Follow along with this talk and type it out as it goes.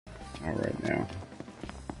Not right now.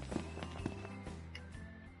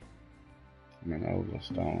 I'm an oval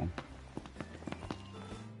stone.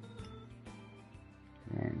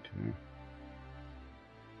 Going to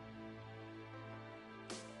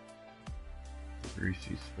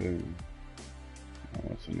Greasy Spoon. Oh,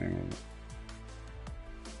 what's the name of it?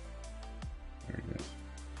 There it is.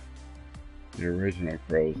 The original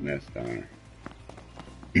crow's nest diner.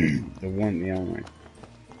 The one, the only.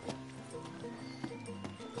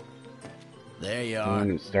 There you The are. one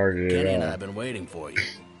that started it Kenny and all. I have been waiting for you.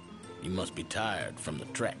 You must be tired from the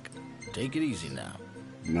trek. Take it easy now.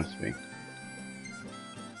 Must be.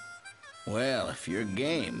 Well, if you're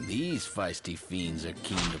game, these feisty fiends are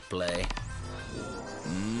keen to play.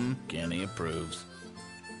 Kenny approves.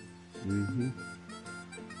 Mm-hmm.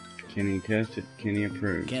 Kenny tested, Kenny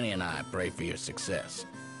approved. Kenny and I pray for your success.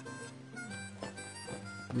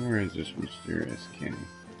 Where is this mysterious Kenny?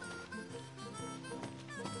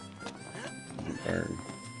 The bird.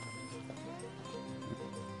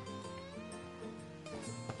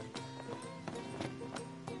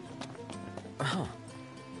 Oh.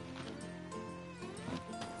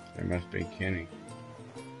 There must be Kenny.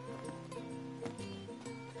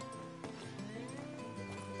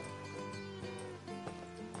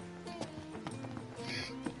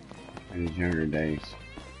 In his younger days.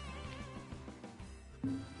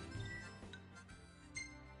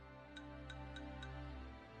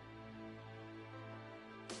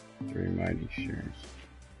 Three mighty shears.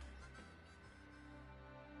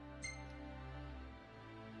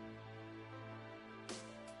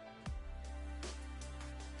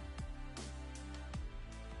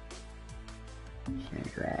 Some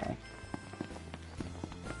dry.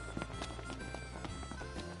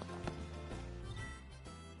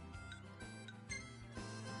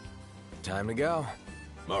 Time to go.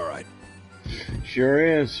 All right.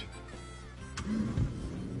 Sure is.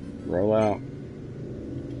 Roll out.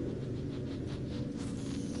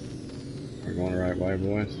 We're going the right way,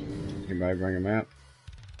 boys. Anybody bring a map?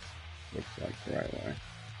 Looks like the right way.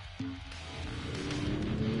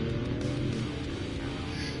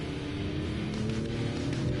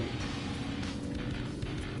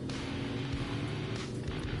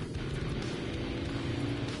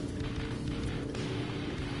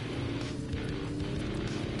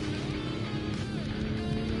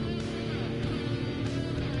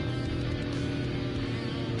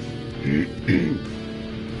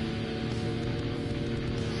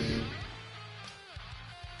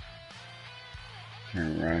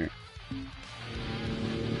 Turn right.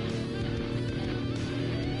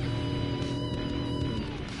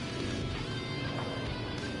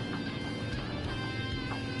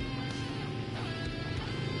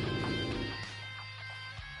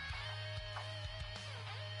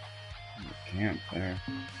 Camp there.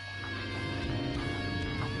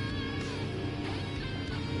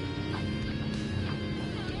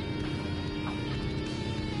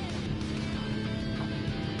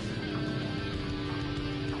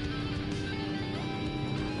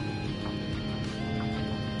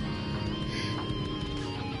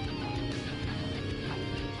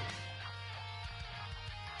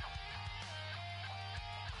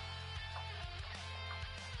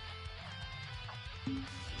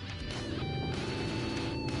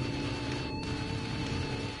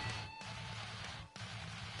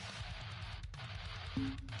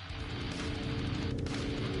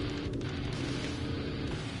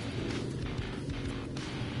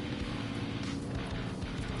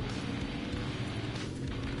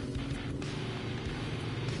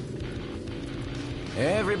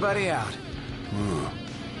 Everybody out.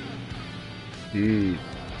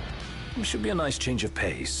 Should be a nice change of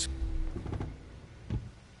pace.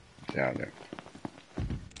 Doubt it.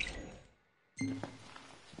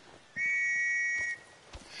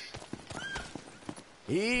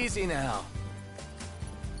 Easy now.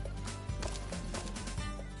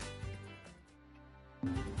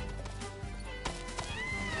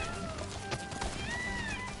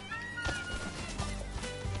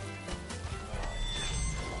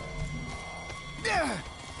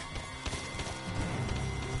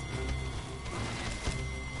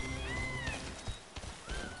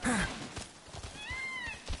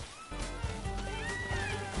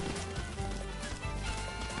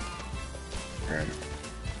 Right.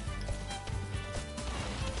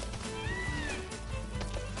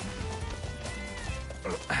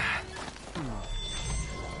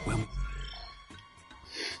 Well,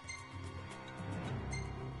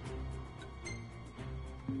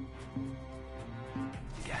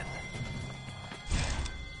 again.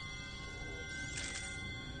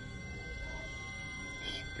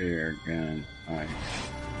 Spear, gun, ice.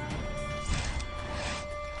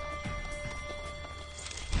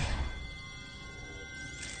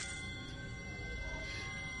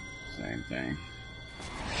 same thing.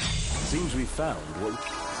 Seems we found what...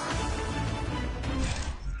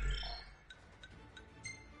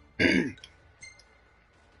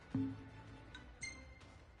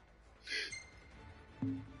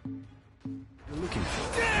 you're looking for.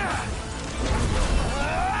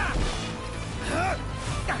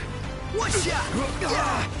 One shot! Are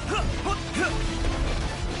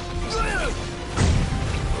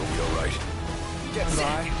we all right? Get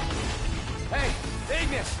by. Hey,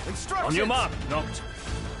 Ignis, instructions! On your mark, Noct.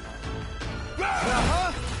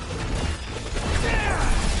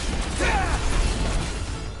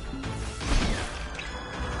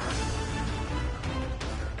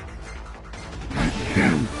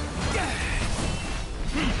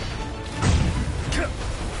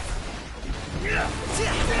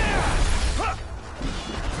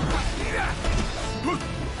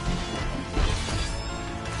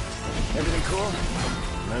 Everything cool?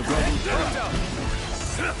 No problem.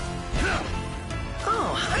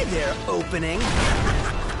 Oh, hi there, opening.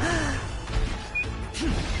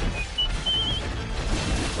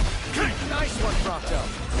 Nice one, Prompto.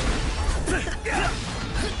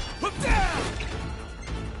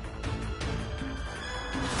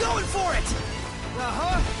 Going for it!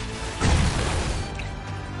 Uh-huh.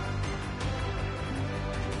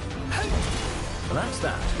 Well, that's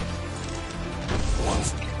that.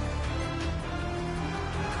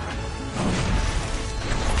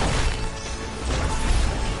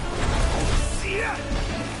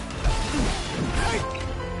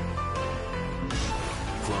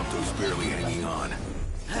 Prompto's barely hanging on.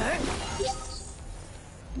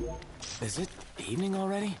 Is it evening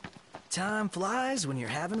already? Time flies when you're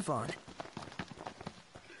having fun.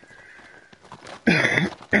 Go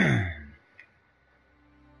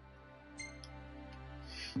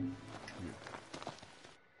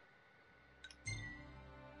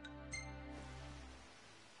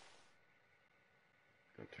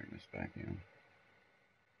turn this back in.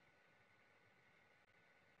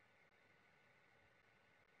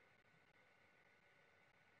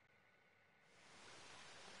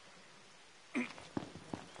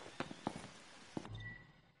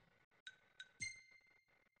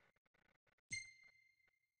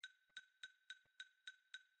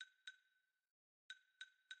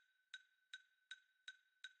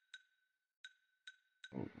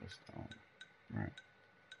 Oh, that's all right.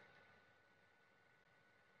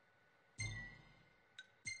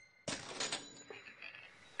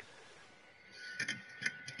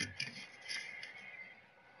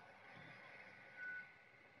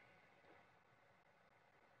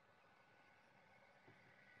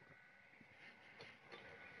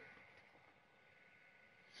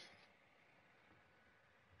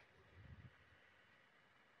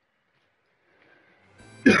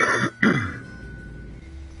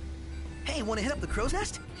 Hey, wanna hit up the crow's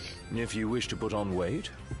nest? If you wish to put on weight,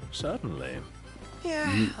 certainly.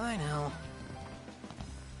 Yeah, I know.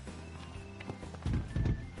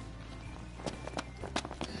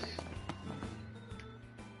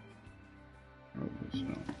 Oh, this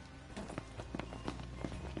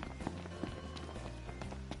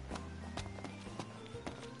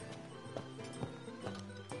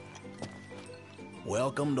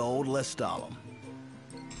Welcome to Old Lestalem.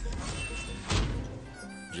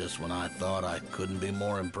 Just when I thought I couldn't be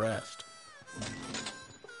more impressed.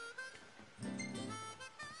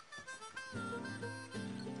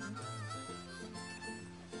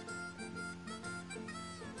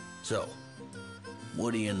 So,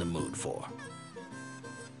 what are you in the mood for?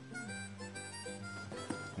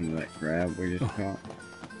 Some of that crab we just caught.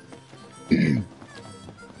 A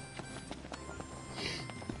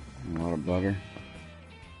lot of butter.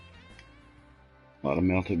 A lot of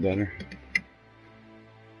melted butter.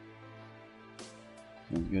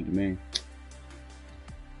 Sounds good to me.